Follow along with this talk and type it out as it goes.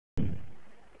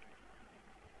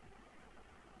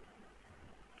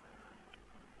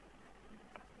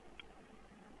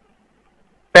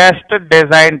test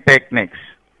design techniques.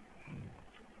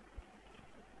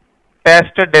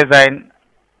 Test design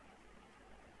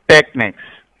techniques.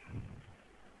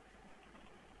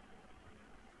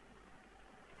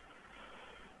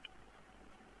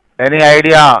 Any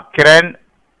idea, Kiran,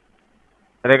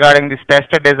 regarding this test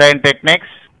design techniques?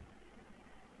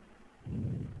 No,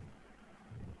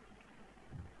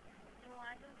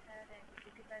 I don't have any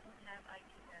because I don't have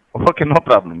IT. Okay, no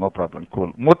problem, no problem.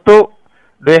 Cool. Muttu,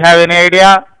 do you have any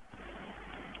idea?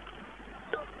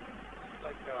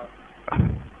 Like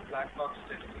black box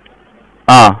testing.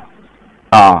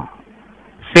 Ah,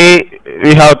 See,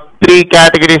 we have three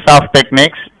categories of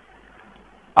techniques.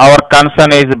 Our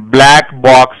concern is black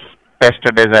box test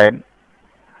design.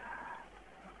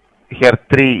 Here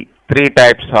three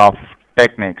types of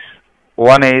techniques.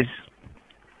 One is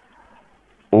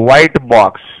white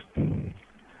box.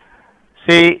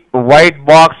 See, white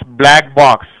box, black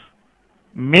box,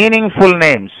 meaningful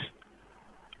names.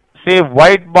 See,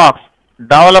 white box,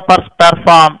 developers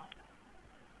perform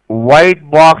white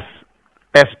box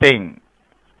testing.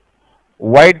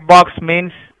 White box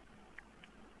means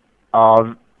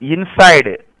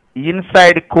inside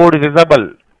code visible.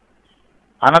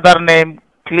 Another name,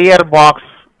 clear box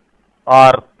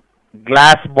or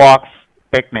glass box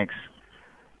techniques.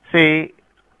 See,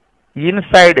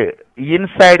 inside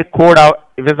code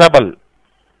visible.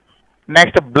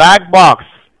 Next, black box,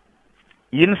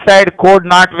 inside code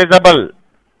not visible,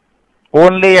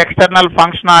 only external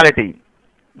functionality.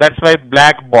 That's why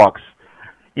black box.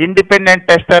 Independent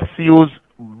testers use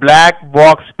black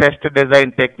box test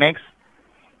design techniques.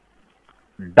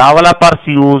 Developers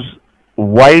use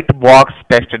white box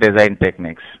test design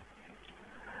techniques.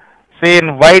 See,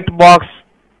 in white box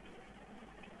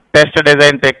test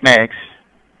design techniques,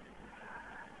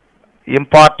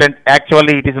 important,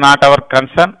 actually it is not our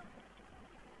concern,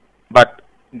 but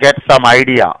get some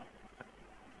idea.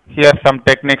 Here some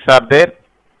techniques are there.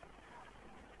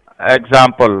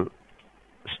 Example,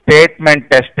 statement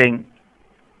testing.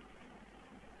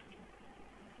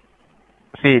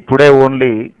 See, today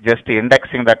only just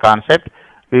indexing the concept.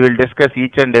 We will discuss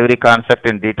each and every concept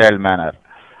in detailed manner.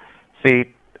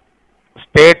 See,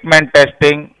 statement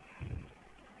testing.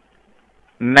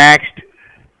 Next,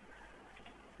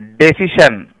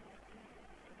 decision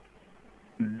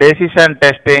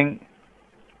testing.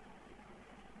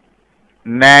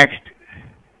 Next,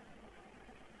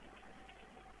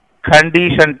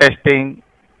 condition testing.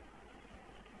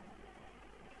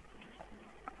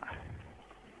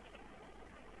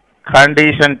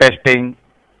 Condition testing,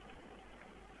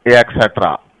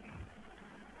 etc.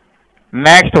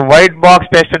 Next, white box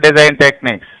test design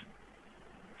techniques.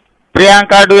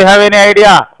 Priyanka, do you have any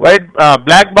idea?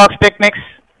 Black box techniques.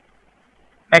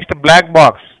 Next, black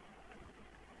box.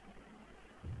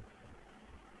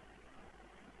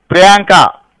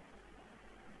 Priyanka.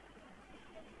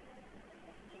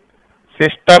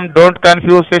 System, don't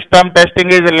confuse. System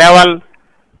testing is level,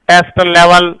 test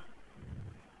level.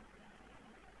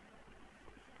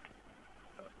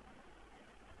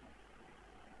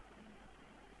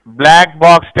 Black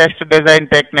box test design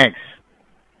techniques.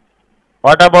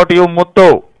 What about you,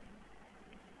 Muttu?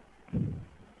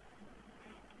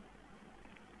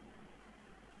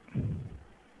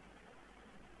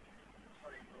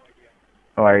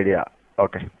 No idea.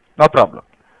 Okay, no problem.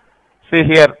 See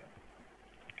here,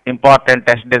 important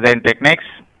test design techniques.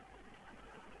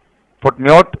 Put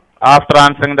mute. After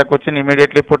answering the question,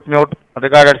 immediately put mute.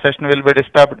 Recorded session will be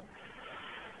disturbed.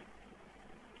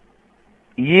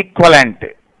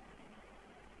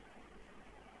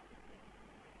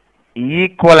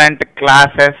 Equivalent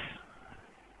classes,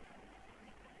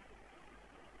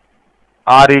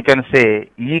 or you can say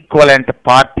equivalent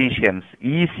partitions,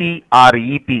 EC or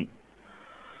EP.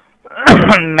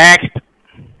 Next,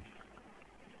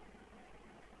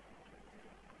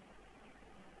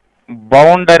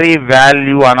 boundary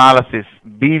value analysis,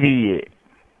 BVA.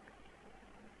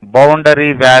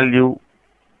 Boundary value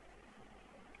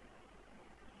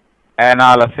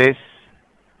analysis.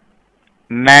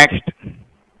 Next,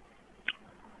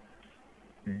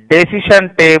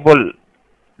 decision tables.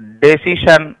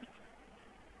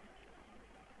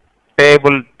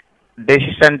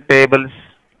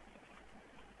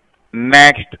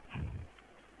 Next,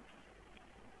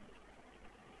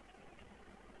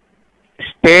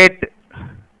 state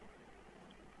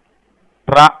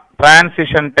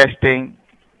transition testing.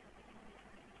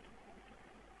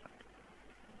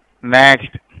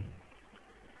 Next,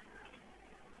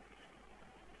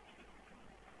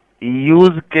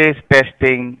 use case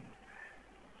testing,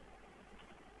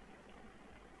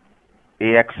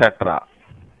 etc.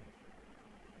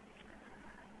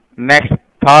 Next,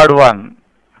 third one,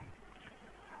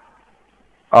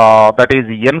 that is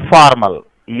informal.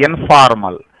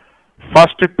 Informal.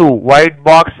 First two, white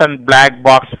box and black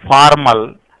box,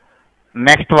 formal.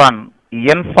 Next one,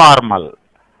 informal.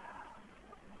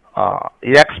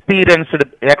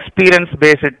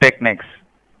 Experience-based techniques.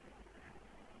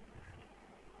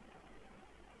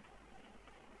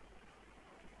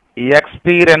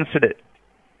 Experience-based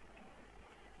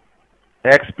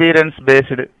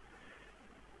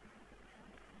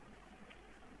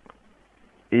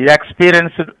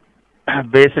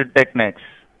techniques.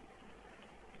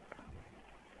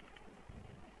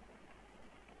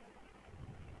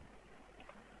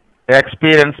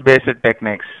 Experience-based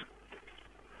techniques.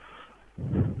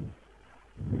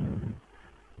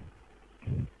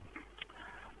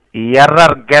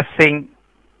 Error guessing,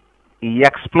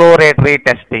 exploratory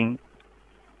testing,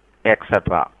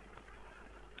 etc.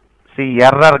 See,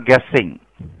 error guessing.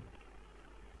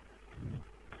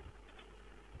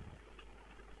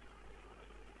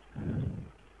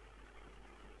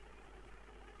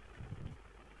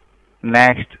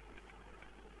 Next,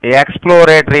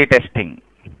 exploratory testing.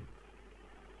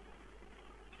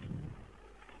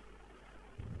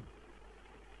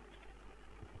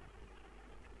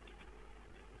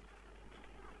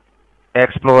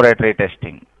 Exploratory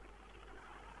testing.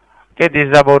 Okay, this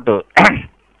is about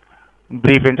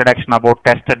brief introduction about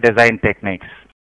test design techniques.